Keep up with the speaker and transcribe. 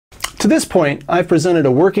To this point, I've presented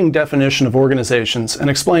a working definition of organizations and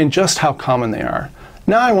explained just how common they are.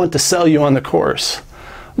 Now I want to sell you on the course.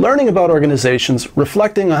 Learning about organizations,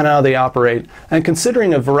 reflecting on how they operate, and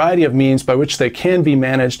considering a variety of means by which they can be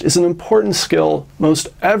managed is an important skill most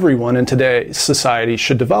everyone in today's society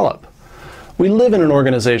should develop. We live in an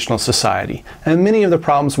organizational society, and many of the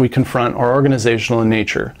problems we confront are organizational in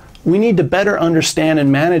nature. We need to better understand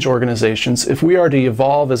and manage organizations if we are to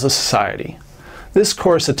evolve as a society. This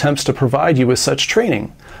course attempts to provide you with such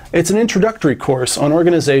training. It's an introductory course on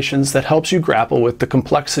organizations that helps you grapple with the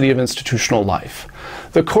complexity of institutional life.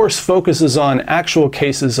 The course focuses on actual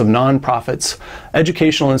cases of nonprofits,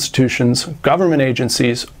 educational institutions, government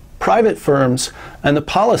agencies, private firms, and the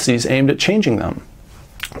policies aimed at changing them.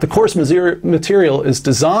 The course material is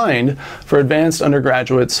designed for advanced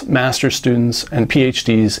undergraduates, master's students, and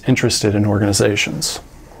PhDs interested in organizations.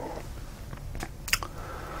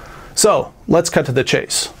 So, let's cut to the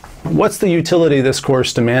chase. What's the utility of this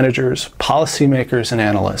course to managers, policymakers, and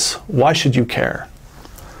analysts? Why should you care?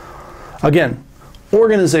 Again,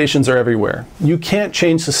 organizations are everywhere. You can't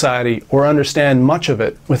change society or understand much of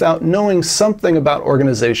it without knowing something about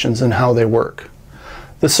organizations and how they work.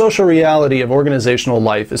 The social reality of organizational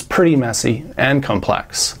life is pretty messy and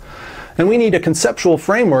complex, and we need a conceptual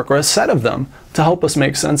framework or a set of them to help us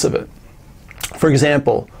make sense of it. For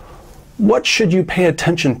example, what should you pay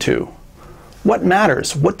attention to? What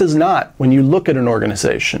matters? What does not when you look at an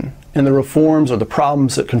organization and the reforms or the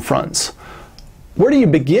problems it confronts? Where do you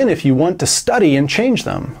begin if you want to study and change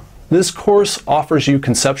them? This course offers you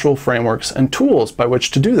conceptual frameworks and tools by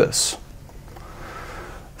which to do this.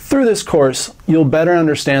 Through this course, you'll better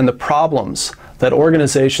understand the problems that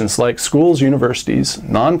organizations like schools, universities,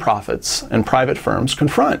 nonprofits, and private firms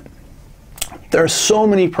confront. There are so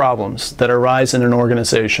many problems that arise in an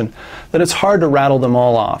organization that it's hard to rattle them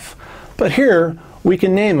all off. But here, we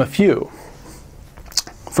can name a few.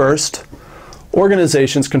 First,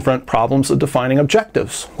 organizations confront problems of defining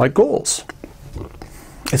objectives, like goals.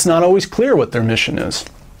 It's not always clear what their mission is,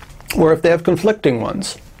 or if they have conflicting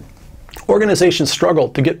ones. Organizations struggle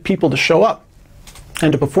to get people to show up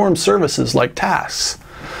and to perform services like tasks.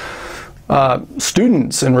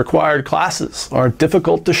 Students in required classes are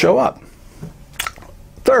difficult to show up.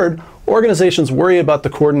 Third, organizations worry about the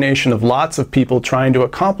coordination of lots of people trying to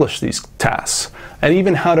accomplish these tasks, and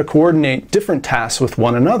even how to coordinate different tasks with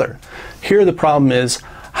one another. Here the problem is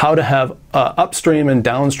how to have upstream and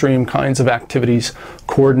downstream kinds of activities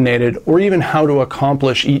coordinated, or even how to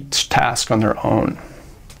accomplish each task on their own.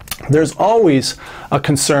 There's always a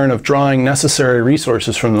concern of drawing necessary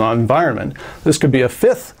resources from the environment. This could be a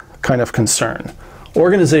fifth kind of concern.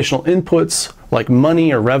 Organizational inputs like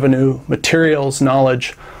money or revenue, materials,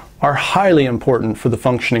 knowledge are highly important for the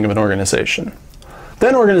functioning of an organization.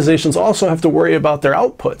 Then organizations also have to worry about their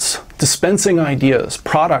outputs, dispensing ideas,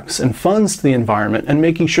 products, and funds to the environment and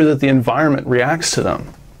making sure that the environment reacts to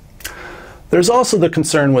them. There's also the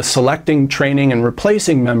concern with selecting, training, and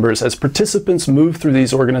replacing members as participants move through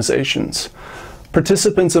these organizations.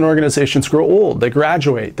 Participants in organizations grow old, they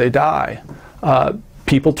graduate, they die.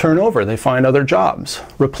 People turn over, they find other jobs.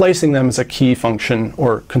 Replacing them is a key function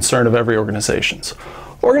or concern of every organization.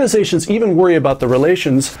 Organizations even worry about the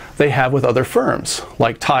relations they have with other firms,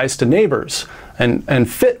 like ties to neighbors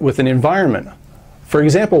and fit with an environment. For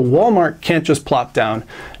example, Walmart can't just plop down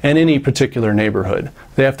in any particular neighborhood.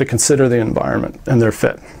 They have to consider the environment and their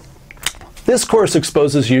fit. This course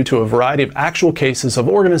exposes you to a variety of actual cases of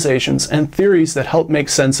organizations and theories that help make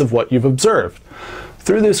sense of what you've observed.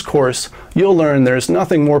 Through this course, you'll learn there's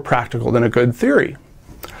nothing more practical than a good theory.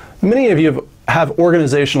 Many of you have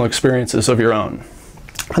organizational experiences of your own,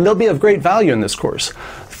 and they'll be of great value in this course.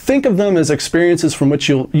 Think of them as experiences from which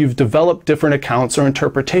you've developed different accounts or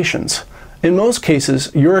interpretations. In most cases,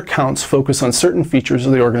 your accounts focus on certain features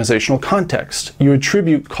of the organizational context. You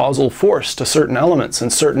attribute causal force to certain elements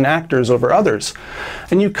and certain actors over others,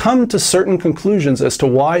 and you come to certain conclusions as to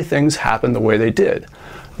why things happen the way they did.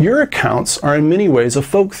 Your accounts are in many ways a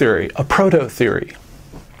folk theory, a proto-theory.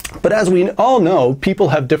 But as we all know, people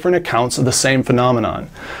have different accounts of the same phenomenon,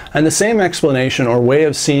 and the same explanation or way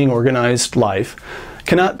of seeing organized life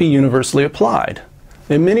cannot be universally applied.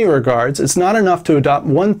 In many regards, it's not enough to adopt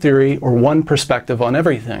one theory or one perspective on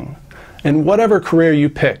everything. In whatever career you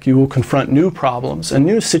pick, you will confront new problems and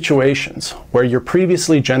new situations where your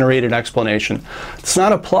previously generated explanation does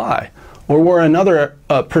not apply, or where another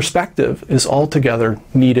perspective is altogether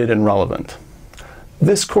needed and relevant.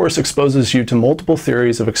 This course exposes you to multiple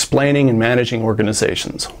theories of explaining and managing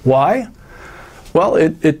organizations. Why? Well,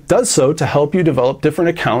 it does so to help you develop different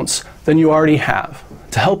accounts than you already have,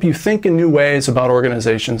 to help you think in new ways about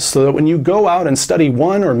organizations so that when you go out and study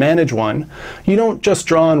one or manage one, you don't just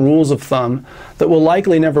draw on rules of thumb that will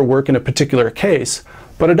likely never work in a particular case,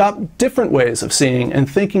 but adopt different ways of seeing and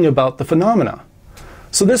thinking about the phenomena.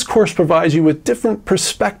 So this course provides you with different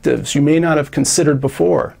perspectives you may not have considered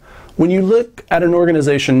before. When you look at an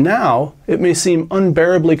organization now, it may seem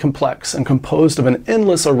unbearably complex and composed of an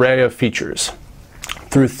endless array of features.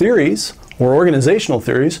 Through theories, or organizational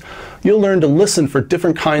theories, you'll learn to listen for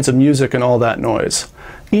different kinds of music and all that noise.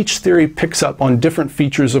 Each theory picks up on different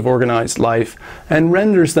features of organized life and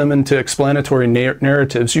renders them into explanatory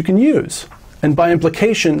narratives you can use. And by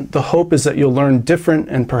implication, the hope is that you'll learn different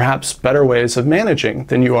and perhaps better ways of managing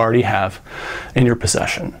than you already have in your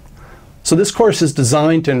possession. So this course is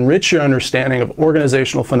designed to enrich your understanding of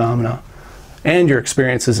organizational phenomena and your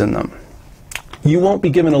experiences in them. You won't be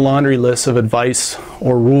given a laundry list of advice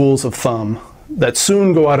or rules of thumb that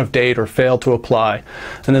soon go out of date or fail to apply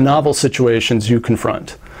in the novel situations you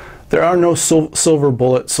confront. There are no silver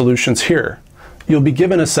bullet solutions here. You'll be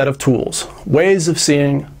given a set of tools, ways of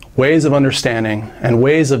seeing, ways of understanding, and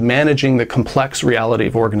ways of managing the complex reality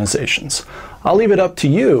of organizations. I'll leave it up to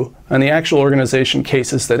you and the actual organization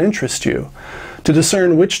cases that interest you to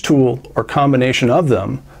discern which tool or combination of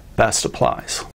them best applies.